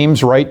that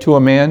seems right to a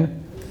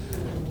man,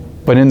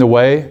 but in the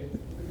way,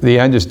 the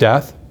end is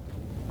death?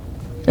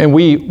 And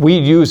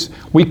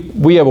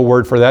we have a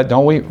word for that,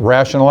 don't we?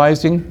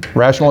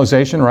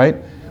 Rationalization, right?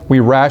 We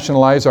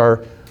rationalize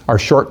our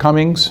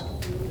shortcomings,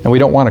 and we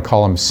don't want to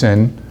call them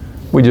sin.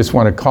 We just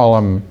want to call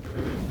them,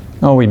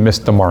 we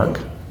missed the mark.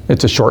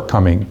 It's a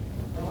shortcoming.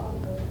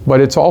 But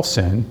it's all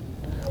sin.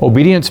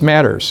 Obedience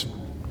matters.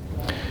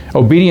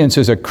 Obedience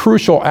is a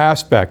crucial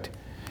aspect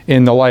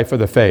in the life of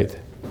the faith.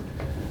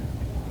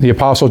 The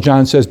Apostle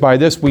John says, by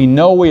this we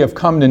know we have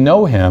come to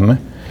know him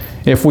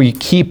if we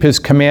keep his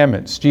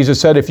commandments.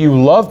 Jesus said, if you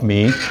love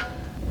me,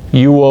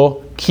 you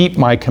will keep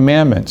my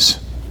commandments.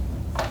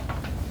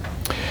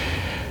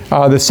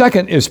 The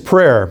second is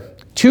prayer.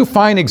 Two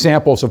fine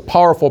examples of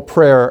powerful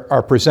prayer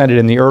are presented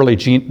in the early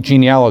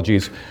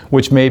genealogies,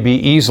 which may be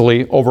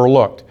easily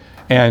overlooked.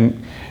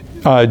 And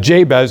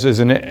Jabez is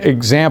an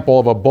example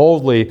of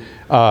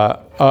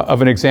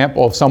an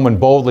example of someone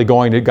boldly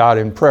going to God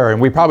in prayer.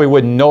 And we probably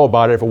wouldn't know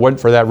about it if it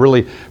wasn't for that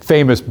really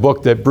famous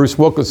book that Bruce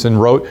Wilkinson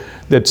wrote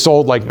that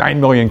sold like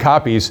 9 million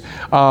copies.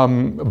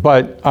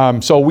 So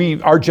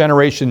our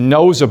generation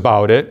knows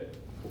about it.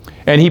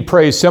 And he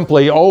prays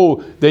simply,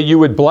 oh, that you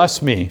would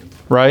bless me,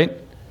 right?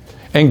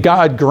 And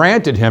God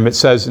granted him, it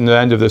says in the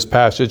end of this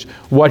passage,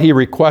 what he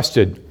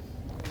requested.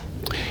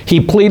 He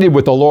pleaded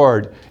with the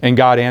Lord, and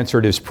God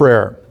answered his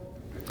prayer.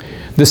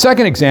 The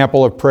second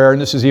example of prayer,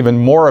 and this is even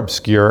more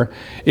obscure,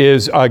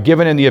 is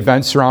given in the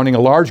events surrounding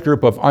a large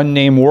group of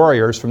unnamed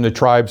warriors from the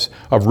tribes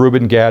of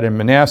Reuben, Gad, and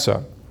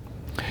Manasseh.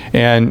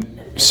 And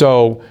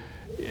so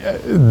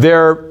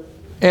they're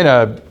in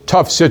a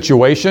tough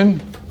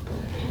situation,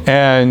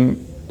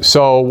 and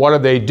so what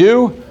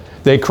do?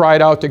 They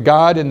cried out to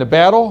God in the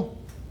battle,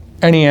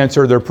 and he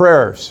answered their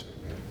prayers.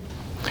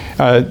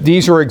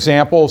 These are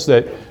examples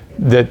that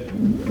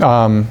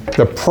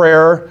the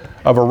prayer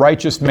of a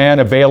righteous man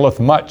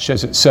availeth much,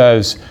 as it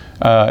says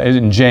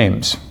in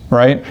James,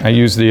 right? I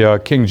use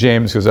the King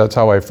James because that's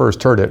how I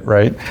first heard it,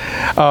 right?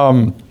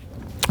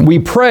 We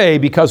pray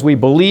because we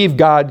believe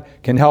God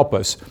can help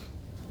us.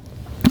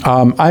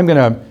 I'm going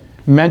to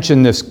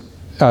mention this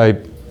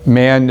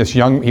man,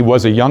 he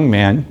was a young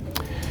man.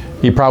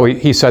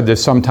 He said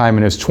this sometime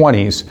in his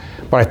 20s,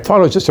 but I thought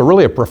it was just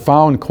a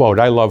profound quote.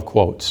 I love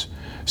quotes.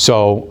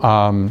 So,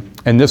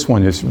 and this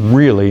one is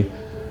really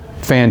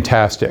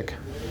fantastic.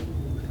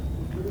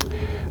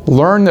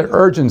 Learn that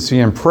urgency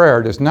in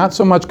prayer does not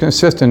so much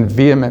consist in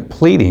vehement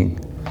pleading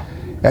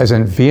as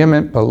in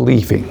vehement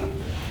believing.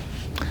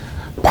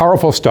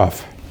 Powerful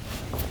stuff.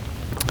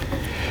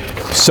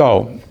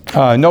 So,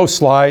 no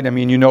slide. I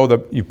mean,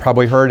 you've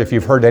probably heard, if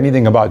you've heard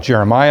anything about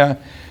Jeremiah,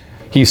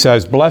 he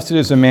says, blessed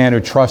is the man who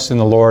trusts in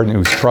the Lord and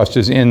whose trust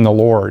is in the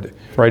Lord,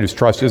 right? Whose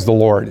trust is the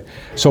Lord.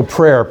 So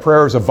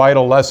prayer is a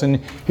vital lesson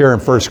here in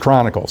 1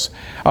 Chronicles.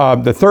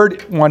 The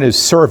third one is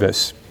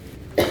service.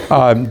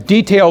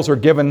 Details are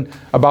given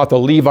about the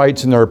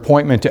Levites and their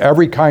appointment to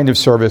every kind of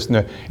service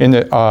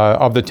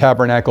of the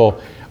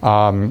tabernacle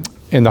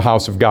in the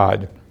house of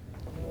God.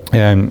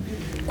 And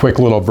quick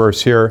little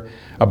verse here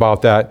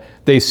about that.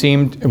 They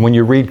seemed, when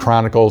you read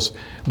Chronicles,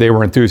 they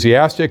were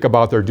enthusiastic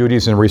about their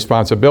duties and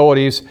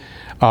responsibilities.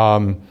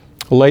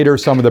 Later,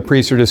 some of the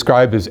priests are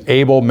described as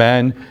able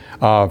men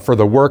for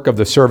the work of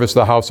the service of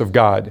the house of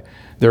God.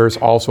 There's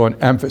also an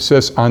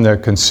emphasis on the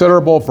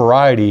considerable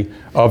variety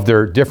of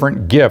their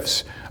different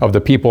gifts of the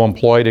people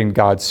employed in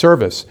God's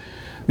service.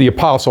 The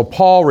Apostle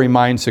Paul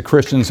reminds the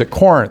Christians at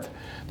Corinth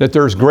that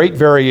there's great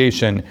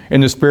variation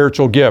in the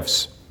spiritual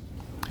gifts.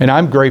 And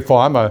I'm grateful.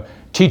 I'm a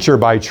teacher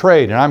by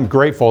trade, and I'm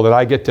grateful that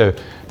I get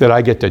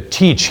to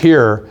teach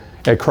here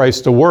at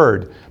Christ the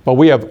Word. But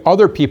we have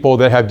other people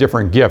that have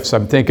different gifts.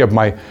 I'm thinking of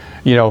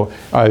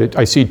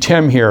I see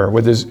Tim here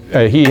with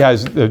he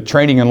has the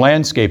training in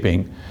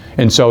landscaping.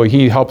 And so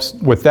he helps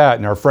with that.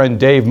 And our friend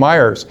Dave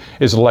Myers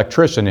is an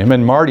electrician. Him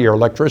and Marty are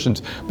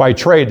electricians by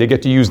trade. They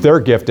get to use their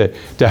gift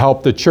to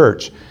help the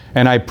church.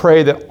 And I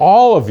pray that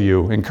all of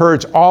you,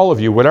 encourage all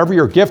of you, whatever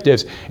your gift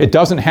is, it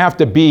doesn't have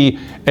to be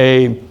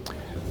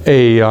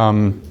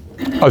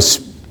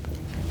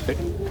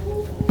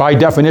by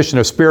definition,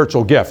 a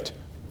spiritual gift,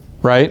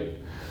 right?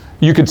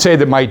 You could say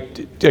that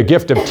a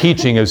gift of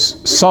teaching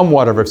is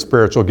somewhat of a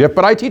spiritual gift,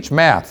 but I teach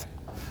math.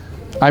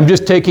 I'm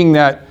just taking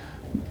that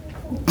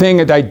thing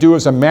that I do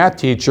as a math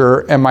teacher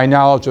and my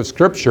knowledge of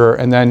Scripture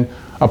and then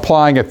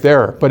applying it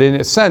there. But in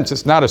a sense,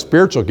 it's not a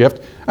spiritual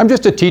gift. I'm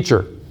just a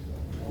teacher.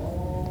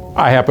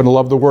 I happen to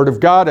love the Word of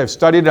God. I've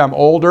studied it. I'm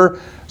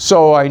older,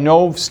 so I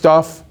know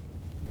stuff.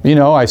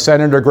 I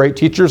sent under great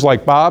teachers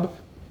like Bob.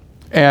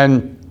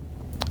 And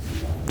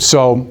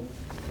so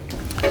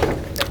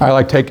I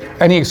like to take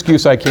any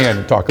excuse I can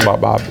to talk about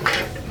Bob.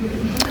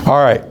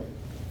 All right.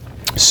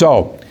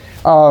 So,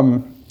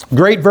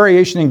 great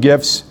variation in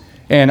gifts.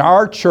 And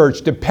our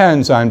church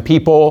depends on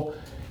people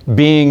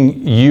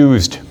being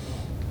used.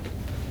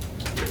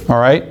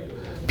 All right?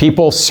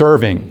 People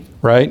serving,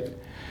 right?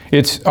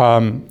 It's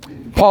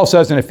Paul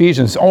says in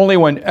Ephesians, only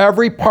when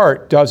every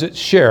part does its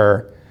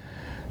share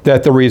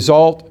that the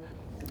result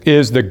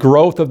is the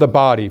growth of the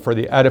body for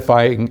the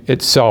edifying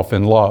itself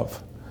in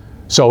love.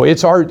 So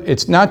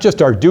it's not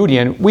just our duty,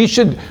 and we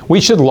should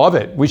love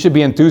it. We should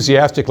be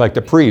enthusiastic like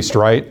the priest,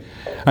 right?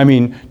 I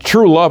mean,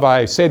 true love,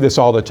 I say this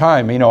all the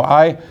time.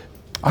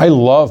 I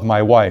love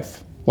my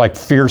wife, like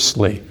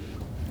fiercely.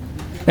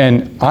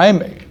 And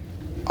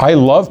I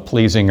love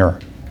pleasing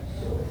her.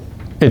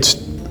 It's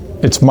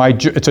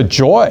a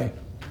joy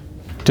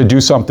to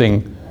do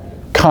something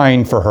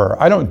kind for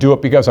her. I don't do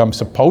it because I'm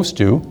supposed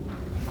to.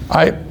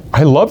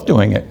 I love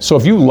doing it. So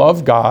if you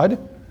love God,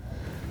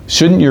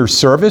 shouldn't your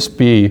service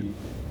be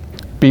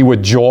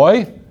with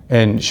joy?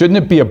 And shouldn't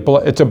it be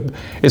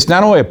it's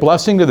not only a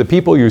blessing to the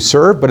people you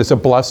serve, but it's a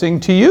blessing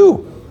to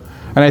you.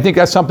 And I think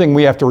that's something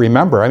we have to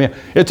remember. I mean,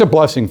 it's a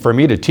blessing for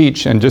me to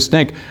teach and just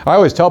think. I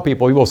always tell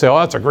people say, oh,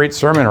 that's a great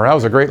sermon, or that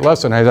was a great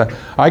lesson.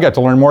 I got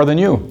to learn more than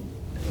you.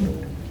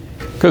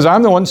 Because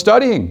I'm the one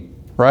studying,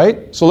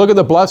 right? So look at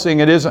the blessing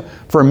it is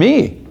for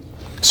me.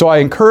 So I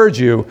encourage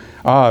you,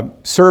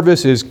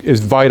 service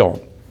is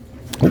vital.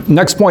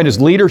 Next point is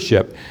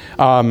leadership.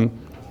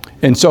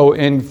 And so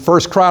in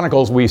 1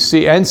 Chronicles we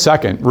see, and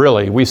 2nd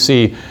really, we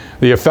see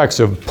the effects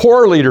of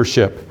poor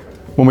leadership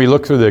when we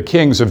look through the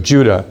kings of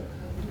Judah.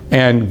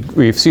 And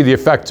we see the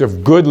effects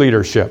of good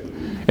leadership.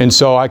 And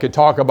so I could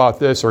talk about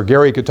this, or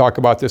Gary could talk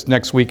about this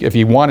next week if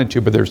he wanted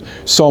to, but there's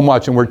so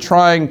much. And we're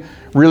trying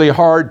really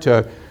hard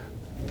to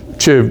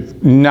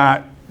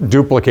not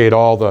duplicate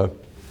all the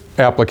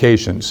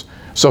applications.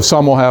 So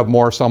some will have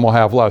more, some will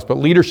have less. But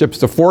leadership's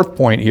the 4th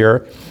point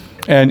here.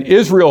 And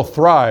Israel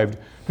thrived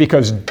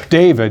because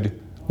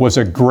David was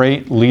a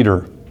great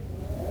leader.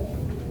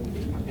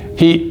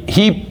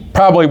 He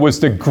probably was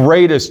the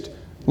greatest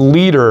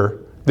leader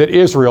that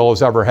Israel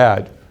has ever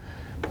had.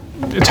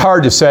 It's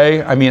hard to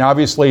say. I mean,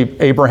 obviously,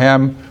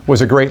 Abraham was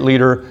a great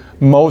leader.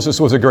 Moses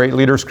was a great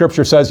leader.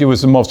 Scripture says he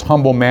was the most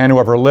humble man who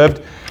ever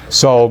lived.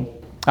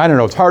 So, I don't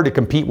know. It's hard to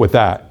compete with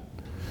that.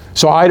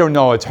 So, I don't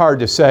know. It's hard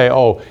to say,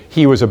 oh,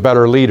 he was a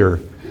better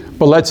leader.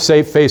 But let's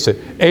face it.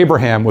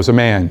 Abraham was a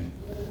man.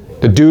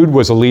 The dude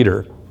was a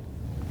leader.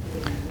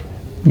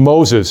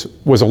 Moses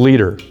was a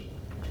leader.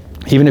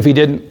 Even if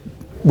he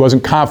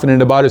wasn't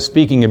confident about his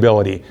speaking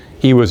ability,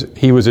 he was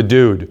a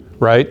dude,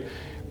 right?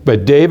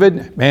 But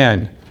David,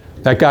 man,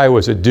 that guy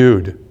was a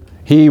dude.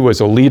 He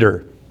was a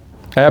leader.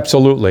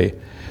 Absolutely.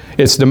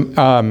 It's in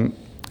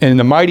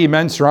the mighty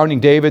men surrounding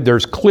David,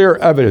 there's clear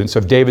evidence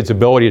of David's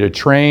ability to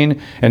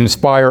train and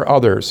inspire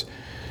others.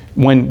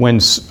 When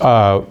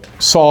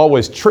Saul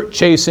was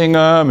chasing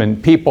him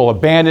and people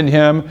abandoned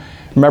him,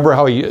 remember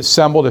how he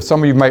assembled, if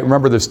some of you might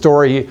remember the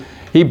story,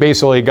 he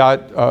basically got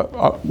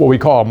what we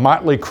call a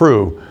motley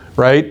crew,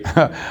 right?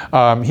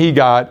 He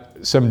got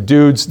some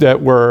dudes that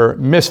were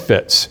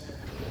misfits,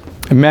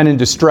 men in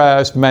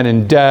distress, men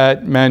in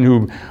debt, men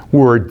who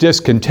were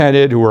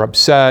discontented, who were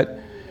upset,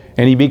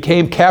 and he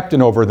became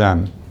captain over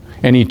them.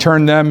 And he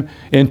turned them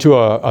into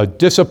a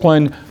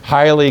disciplined,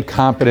 highly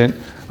competent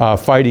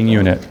fighting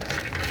unit.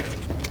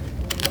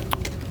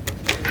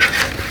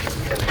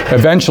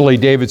 Eventually,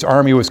 David's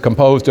army was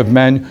composed of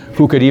men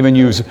who could even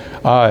use,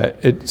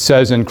 it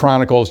says in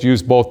Chronicles,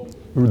 use both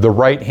the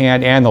right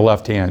hand and the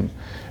left hand.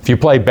 If you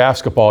play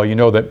basketball, you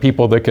know that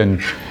people that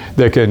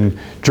can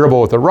dribble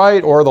with the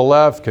right or the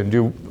left, can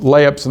do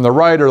layups in the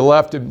right or the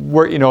left.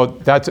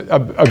 That's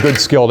a good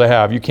skill to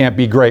have. You can't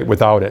be great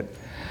without it.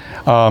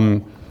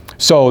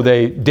 So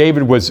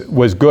David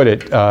was good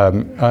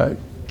at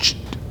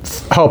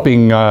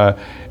helping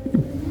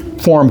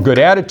form good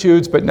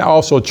attitudes, but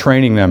also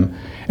training them.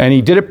 And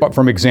he did it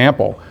from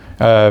example.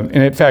 And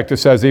in fact, it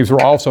says these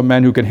were also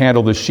men who could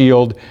handle the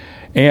shield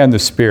and the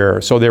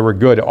spear. So they were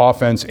good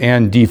offense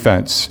and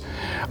defense.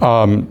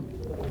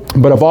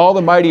 But of all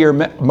the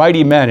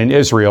mighty men in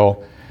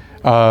Israel,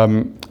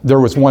 there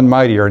was one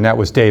mightier, and that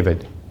was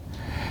David.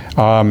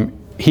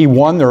 He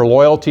won their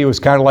loyalty. It was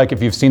kind of like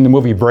if you've seen the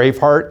movie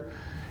Braveheart.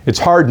 It's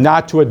hard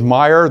not to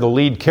admire the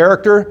lead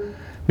character,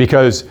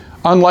 because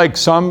unlike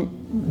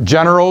some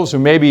generals who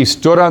maybe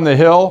stood on the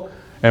hill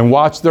and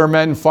watched their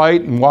men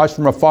fight and watched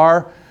from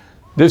afar,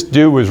 this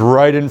dude was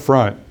right in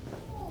front.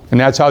 And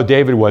that's how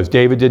David was.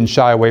 David didn't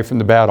shy away from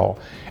the battle.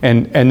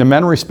 And the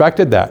men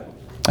respected that.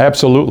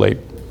 Absolutely.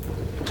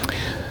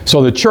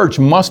 So the church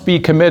must be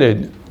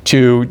committed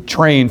to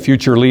train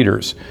future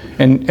leaders.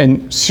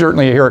 And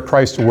certainly here at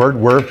Christ the Word,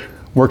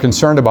 we're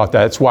concerned about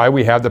that. That's why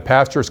we have the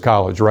Pastors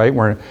College, right?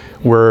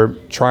 We're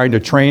trying to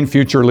train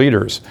future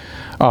leaders.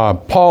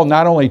 Paul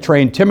not only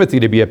trained Timothy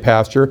to be a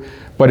pastor,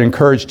 but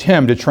encouraged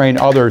him to train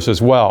others as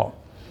well.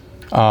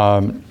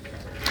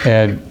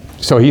 And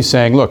so he's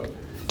saying, look,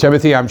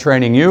 Timothy, I'm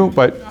training you,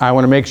 but I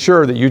want to make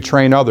sure that you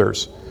train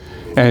others.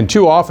 And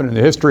too often in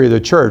the history of the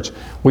church,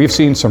 we've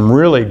seen some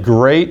really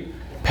great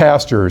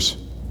pastors.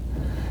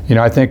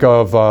 I think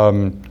of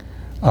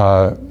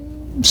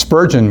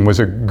Spurgeon was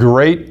a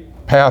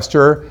great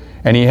pastor,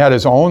 and he had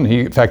his own,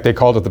 in fact, they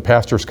called it the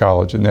Pastors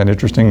College. Isn't that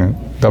interesting?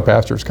 The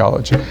Pastors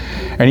College.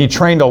 And he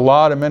trained a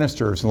lot of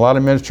ministers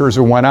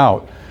who went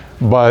out.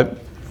 But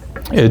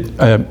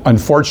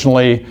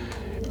unfortunately,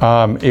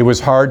 it was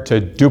hard to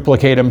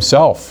duplicate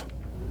himself.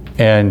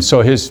 And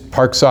so his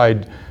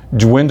Parkside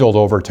dwindled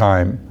over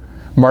time.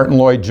 Martin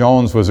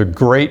Lloyd-Jones was a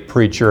great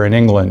preacher in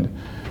England,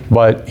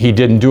 but he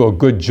didn't do a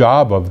good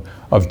job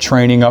of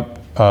training up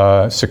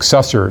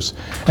successors.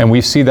 And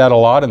we see that a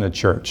lot in the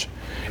church.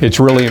 It's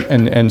really,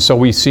 and so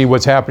we see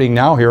what's happening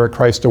now here at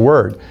Christ the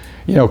Word.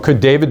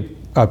 Could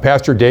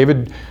Pastor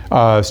David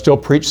still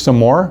preach some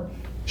more?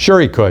 Sure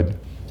he could.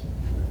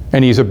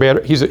 And he's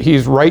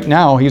right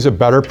now, he's a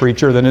better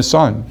preacher than his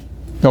son.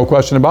 No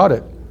question about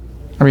it.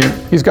 I mean,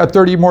 he's got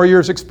 30 more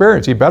years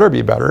experience. He better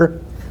be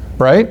better,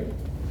 right?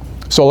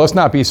 So let's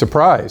not be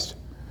surprised.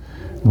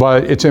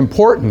 But it's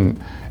important,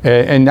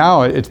 and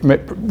now it's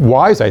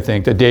wise, I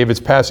think, that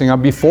David's passing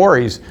on before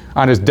he's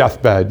on his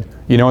deathbed,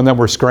 and then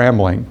we're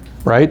scrambling,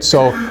 right?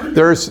 So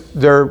there's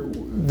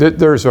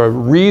a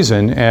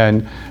reason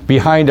and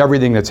behind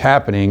everything that's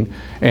happening,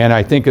 and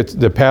I think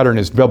the pattern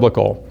is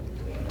biblical.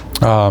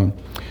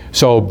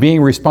 So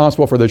being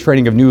responsible for the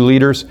training of new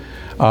leaders,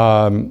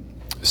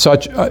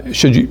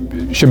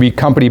 should be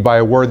accompanied by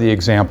a worthy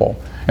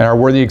example. And our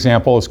worthy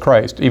example is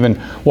Christ. Even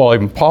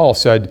Paul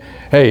said,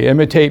 hey,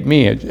 imitate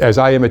me as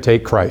I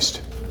imitate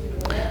Christ.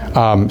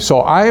 So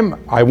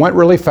I went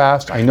really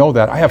fast. I know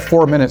that. I have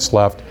 4 minutes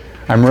left.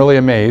 I'm really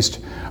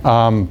amazed.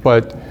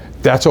 But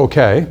that's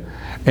okay.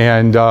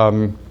 And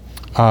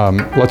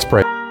let's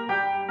pray.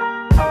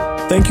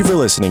 Thank you for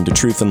listening to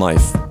Truth and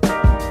Life.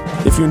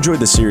 If you enjoyed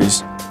the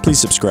series, please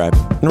subscribe.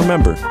 And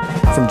remember,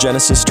 from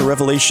Genesis to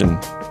Revelation,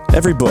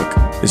 every book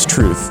is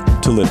truth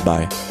to live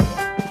by.